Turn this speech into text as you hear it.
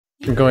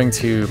I'm going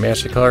to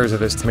match the colors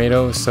of this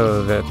tomato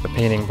so that the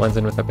painting blends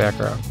in with the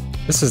background.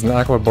 This is an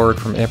AQUABORD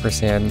from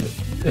Ampersand.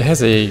 It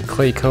has a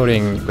clay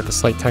coating with a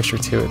slight texture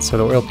to it, so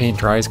the oil paint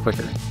dries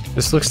quicker.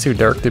 This looks too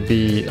dark to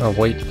be a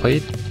white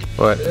plate,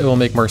 but it will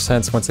make more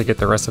sense once I get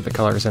the rest of the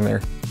colors in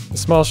there. The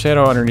small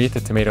shadow underneath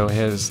the tomato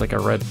has like a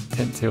red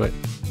tint to it.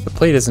 The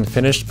plate isn't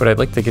finished, but I'd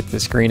like to get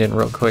this green in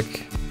real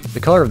quick. The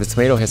color of the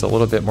tomato has a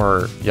little bit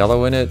more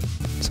yellow in it,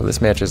 so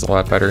this matches a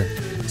lot better.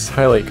 This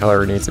highlight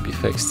color needs to be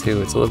fixed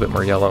too, it's a little bit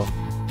more yellow.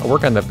 I'll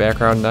work on the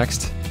background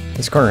next.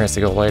 This corner has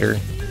to go lighter.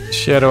 The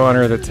shadow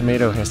under the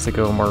tomato has to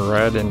go more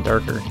red and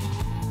darker.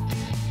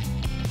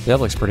 That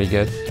looks pretty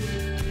good.